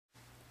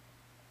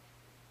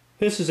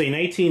This is a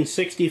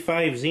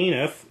 1965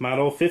 Zenith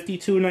model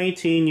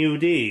 5219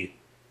 UD,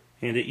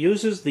 and it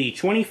uses the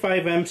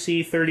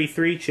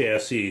 25MC33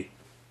 chassis.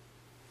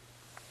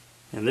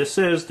 And this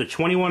is the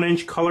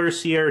 21-inch color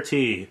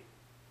CRT.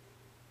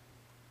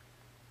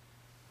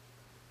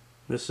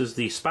 This is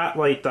the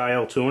spotlight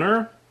dial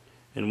tuner,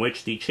 in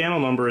which the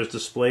channel number is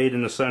displayed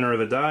in the center of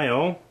the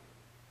dial.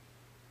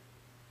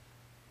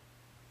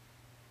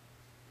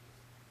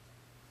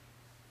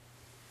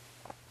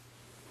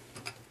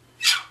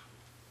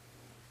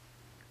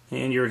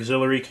 And your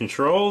auxiliary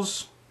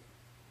controls.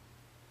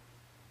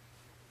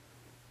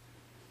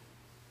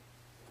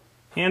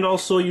 And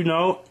also, you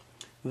note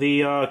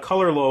the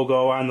color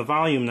logo on the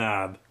volume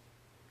knob.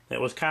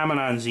 That was common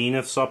on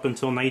Zeniths up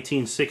until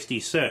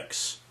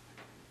 1966.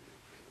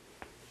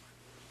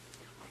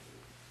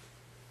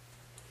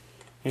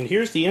 And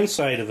here's the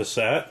inside of the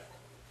set.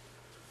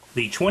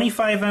 The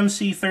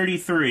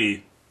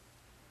 25MC33.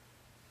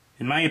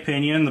 In my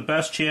opinion, the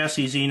best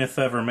chassis Zenith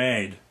ever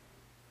made.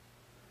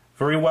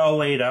 Very well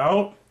laid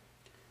out,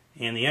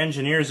 and the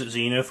engineers at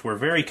Zenith were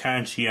very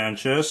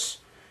conscientious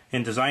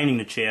in designing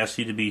the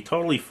chassis to be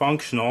totally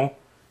functional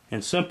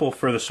and simple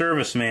for the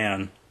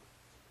serviceman.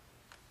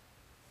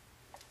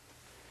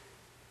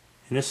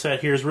 And this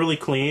set here is really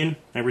clean.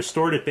 I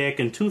restored it back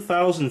in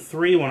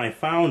 2003 when I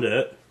found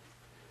it.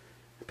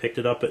 I picked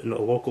it up at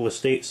a local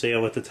estate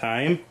sale at the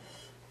time.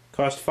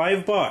 Cost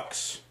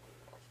 $5.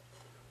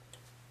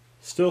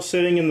 Still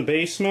sitting in the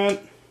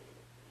basement.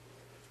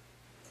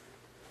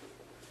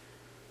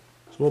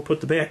 So we'll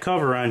put the back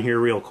cover on here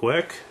real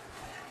quick.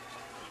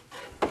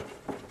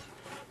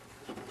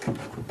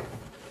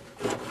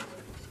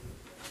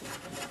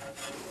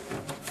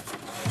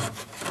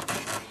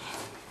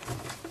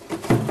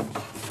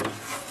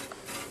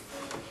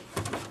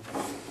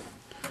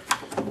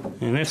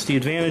 And that's the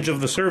advantage of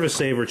the Service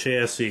Saver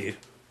chassis.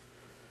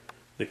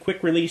 The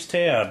quick release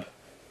tab.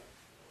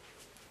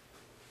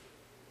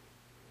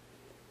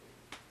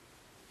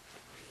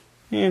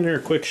 And there's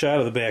a quick shot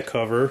of the back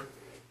cover.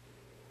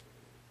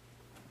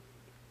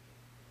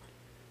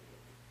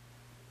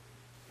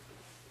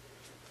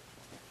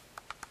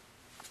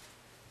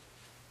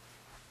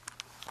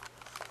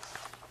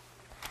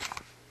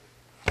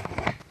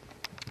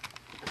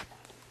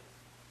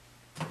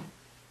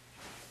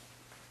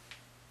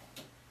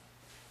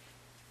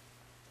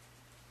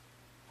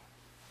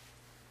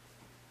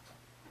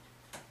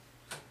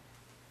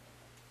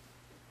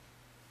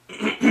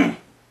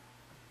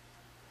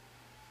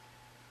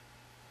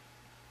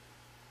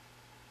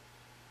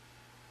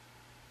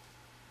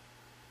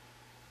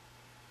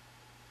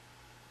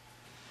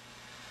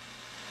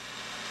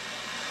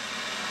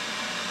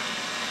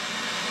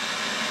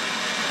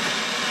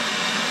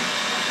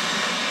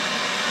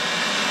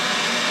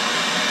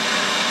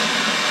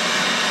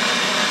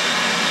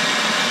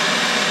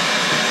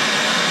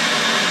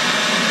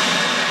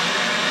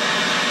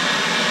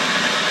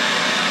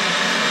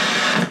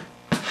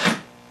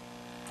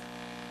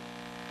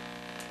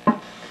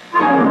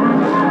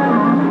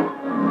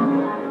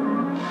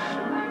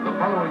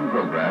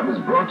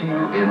 To you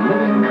in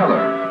living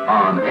color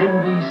on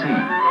NBC.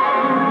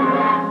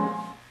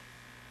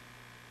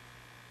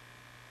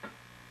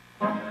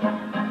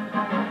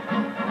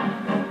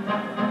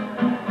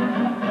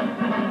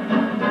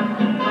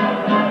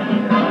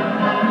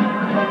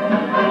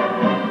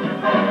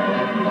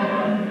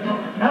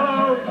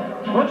 Hello,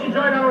 won't you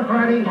join our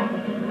party?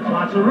 There's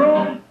lots of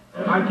room.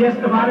 Our guest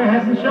of honor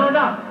hasn't shown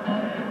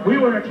up. We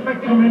were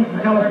expecting him in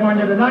from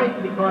California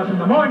tonight because in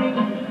the morning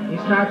he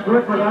starts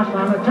work with us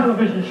on a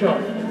television show.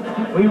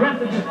 We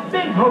rented this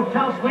big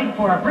hotel suite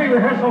for a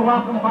pre-rehearsal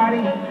welcome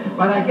party,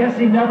 but I guess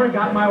he never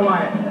got my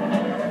wire.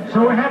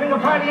 So we're having a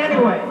party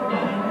anyway.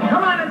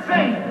 Come on and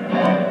sing!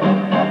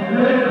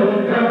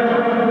 Little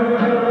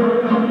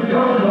girl,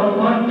 you're the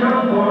one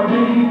girl for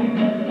me.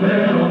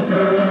 Little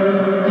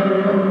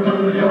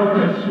girl,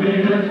 you're as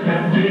sweet as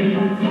can be.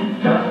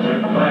 Just a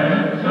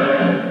glance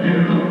at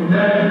you,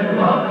 then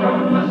up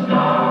from the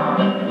start.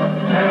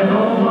 And oh,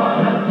 what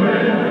a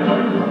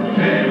thrill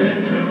came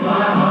into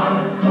my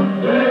heart.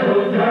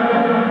 Little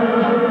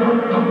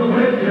girl,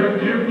 with your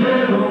cute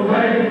little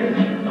ways,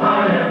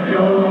 I am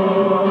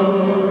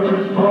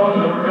yours for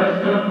the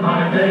rest of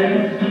my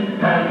days.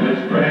 And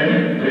this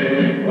great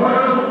big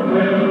world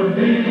will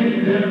be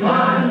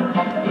divine.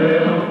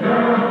 Little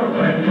girl,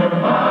 when you're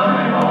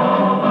mine,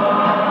 all mine.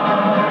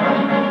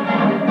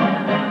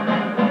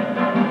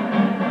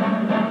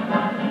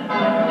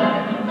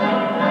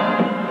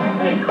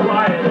 Hey,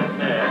 quiet in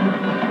there.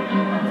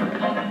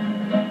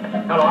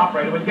 Hello,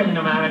 operator, will you give me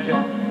the manager?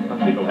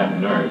 People have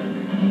nerve.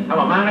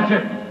 Hello,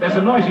 manager. There's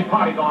a noisy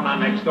party going on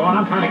next door, and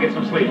I'm trying to get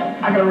some sleep.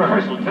 I got a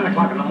rehearsal at 10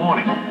 o'clock in the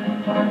morning.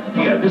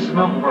 Here, this is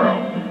Milton Berle.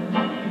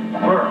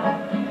 Berle.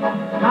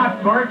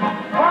 Not Bert.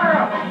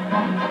 Berle!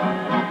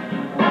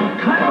 What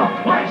kind of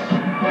a place?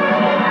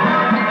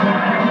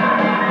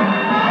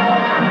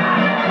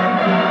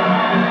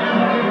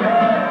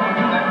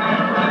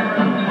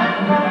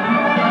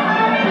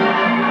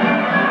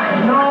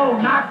 No,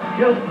 not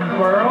Milton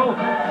Berle.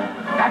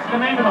 That's the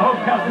name of the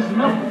hotel. This is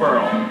Milton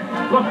Berle.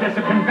 Look, there's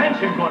a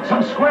convention going.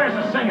 Some squares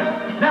are singing.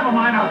 Never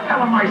mind, I'll tell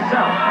them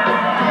myself.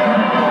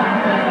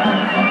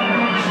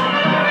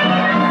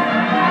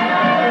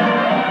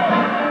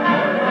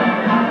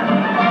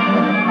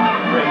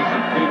 Crazy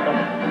people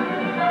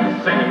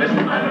singing this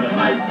time of the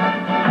night.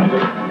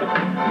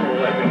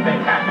 Everything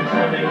happens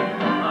to me.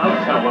 I'll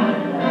tell them.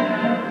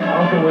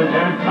 I'll go in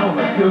there and tell them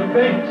a few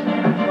things.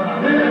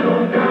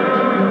 Little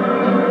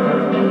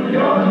girl,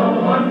 you're the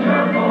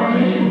wonder for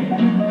me.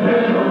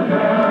 Little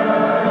girl,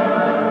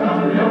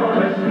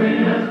 you're as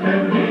sweet as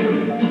can be.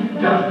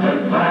 Just a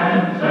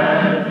glance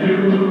at you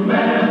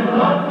and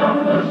love from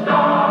the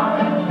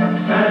start.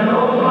 And oh,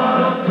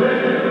 what a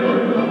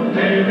thrill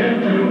came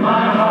into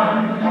my heart.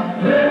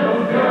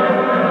 Little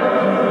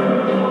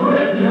girl,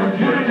 with your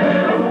cute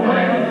little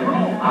ways,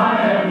 I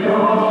am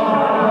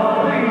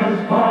yours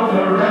for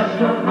the rest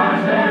of my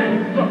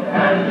days.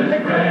 And this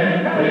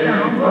great big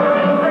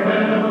world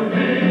will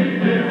be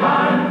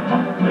divine.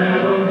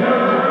 Little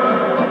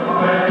girl,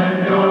 when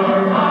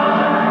you're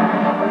mine.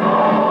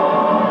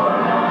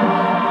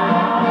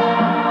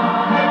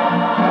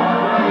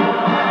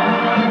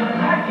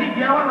 I keep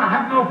yelling, I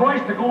have no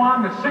voice to go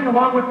on to sing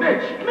along with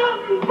Mitch.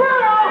 Mountain Girl!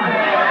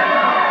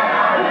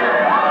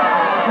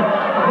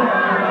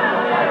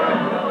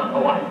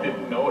 Oh, I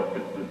didn't know it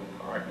was this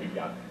party.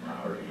 I'm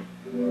sorry.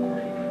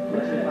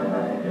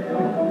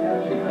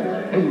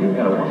 Hey, you've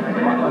got a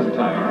wonderful party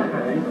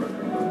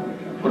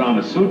time. Put on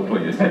a suit for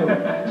you, too.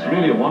 It's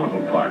really a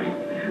wonderful party.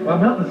 Well,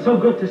 Milton, it's so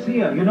good to see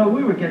you. You know,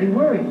 we were getting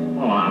worried.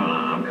 Well,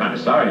 I'm kind of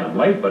sorry I'm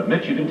late, but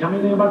Mitch, you didn't tell me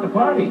anything about the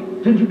party.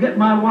 Did you get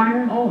my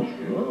wire? Oh,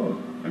 sure.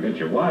 I got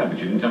your wire, but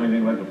you didn't tell me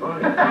anything about the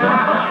party.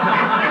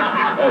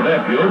 Oh,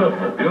 they're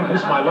beautiful. Beautiful.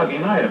 This is my lucky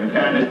night. I've been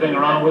carrying this thing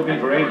around with me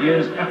for 8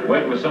 years,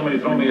 waiting for somebody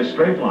to throw me a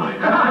straight line.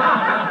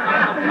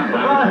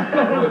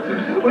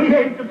 We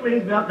hate to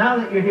please, Milt. Now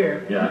that you're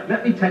here, Yeah.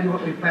 let me tell you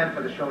what we planned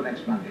for the show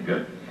next Monday.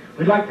 Good.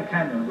 We'd like to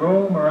kind of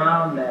roam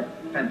around that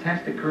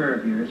fantastic career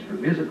of yours for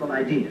musical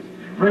ideas.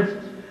 For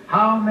instance,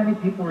 how many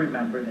people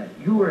remember that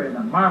you were in a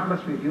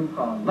marvelous review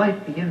called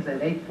Life Begins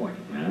at 8:40?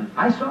 Yeah?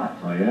 I saw it.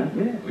 Oh, yeah?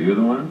 Yeah. Were you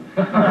the one?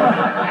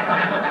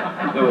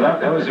 No,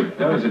 that was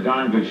a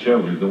darn good show.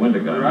 It was the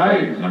Winter Guns.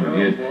 Right. A number of Oh,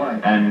 years. boy.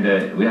 And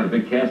we had a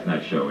big cast in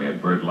that show. We had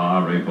Bert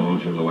Law, Ray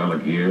Bolger, Luella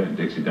Gear, and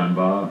Dixie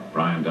Dunbar,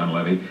 Brian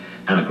Dunleavy,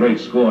 and a great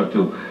score,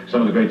 too. Some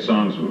of the great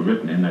songs were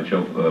written in that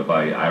show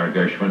by Ira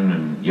Gershwin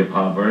and Yip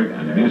Halberg,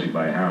 and the music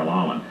by Harold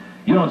Arlen.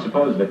 You don't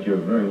suppose that your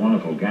very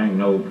wonderful gang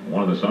know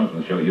one of the songs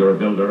from the show, You're a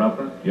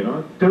Builder-Upper? You know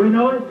it? Do we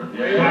know it?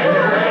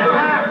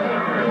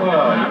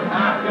 Well,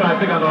 I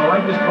think I'm going to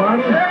like this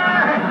party.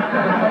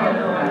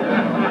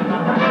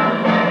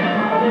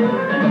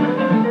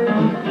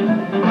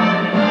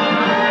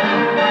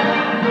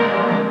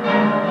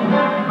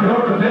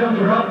 You're a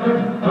builder-upper,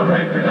 a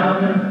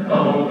breaker-downer, a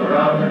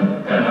holder-outer,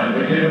 and I'm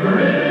a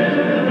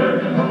giver-inner.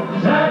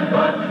 Sad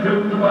but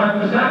true,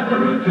 I'm a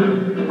sapperoo too.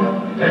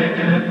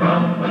 Taking it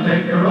from a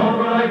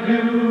taker-over like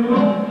you.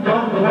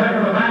 Don't go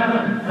where I'm at,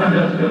 I'm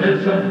just a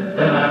listen,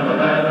 then I'm a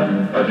ladder,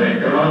 a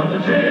taker on the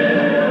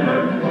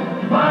chinner.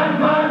 Mine,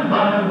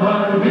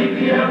 what a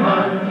weeky am I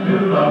to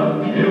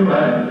love you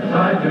as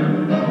I do.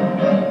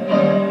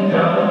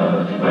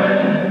 Just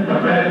when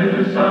I'm ready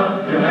to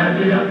stop, you hand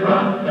me a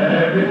drop, and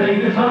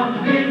everything is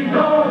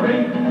hunky-dory,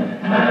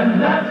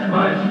 and that's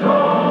my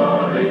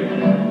story.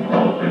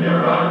 Open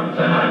your arms,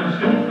 and I'm a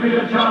student for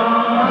your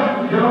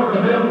charm. You're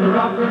a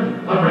builder-upper,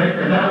 a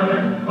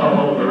breaker-downer, a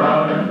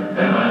holder-outer,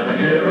 and I'm a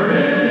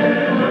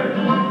giver-inner.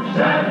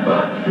 Sad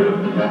but true,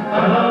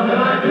 I love that I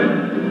do.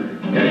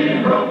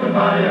 Being broken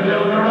by a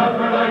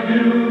builder-upper like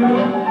you.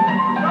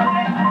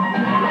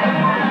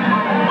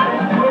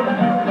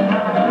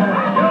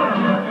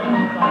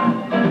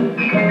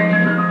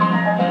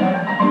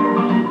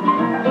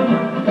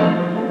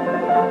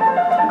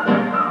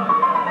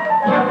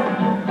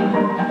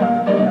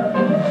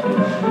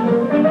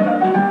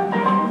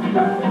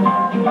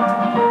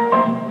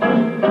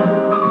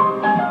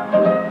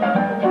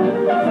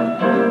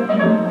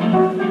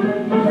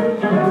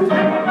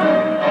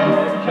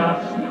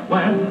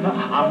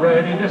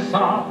 Ready to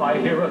sob, I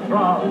hear a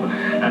throb,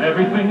 and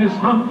everything is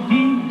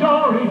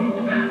hunky-dory,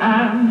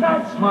 and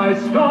that's my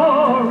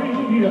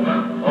story.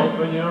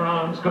 Open your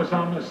arms, 'cause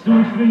I'm a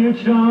stooge for your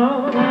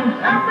charms. You're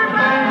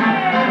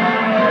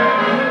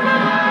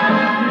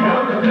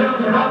a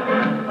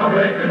builder-upper, a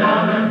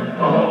breaker-downer,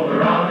 a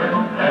holder-outer,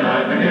 and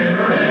I'm a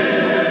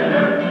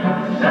giver-inner.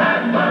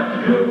 Sad but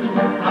true,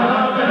 I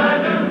love that I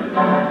do.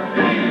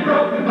 Be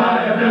broken by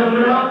a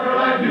builder-upper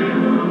like you.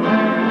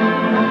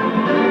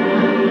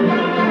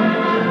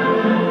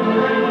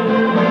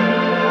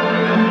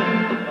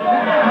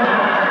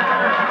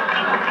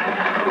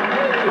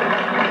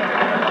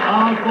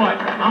 Boy,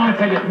 I want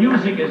to tell you,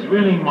 music is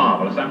really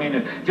marvelous. I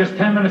mean, just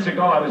 10 minutes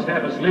ago I was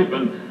half asleep,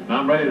 and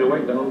I'm ready to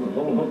wake the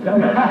whole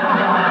hotel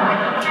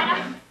up.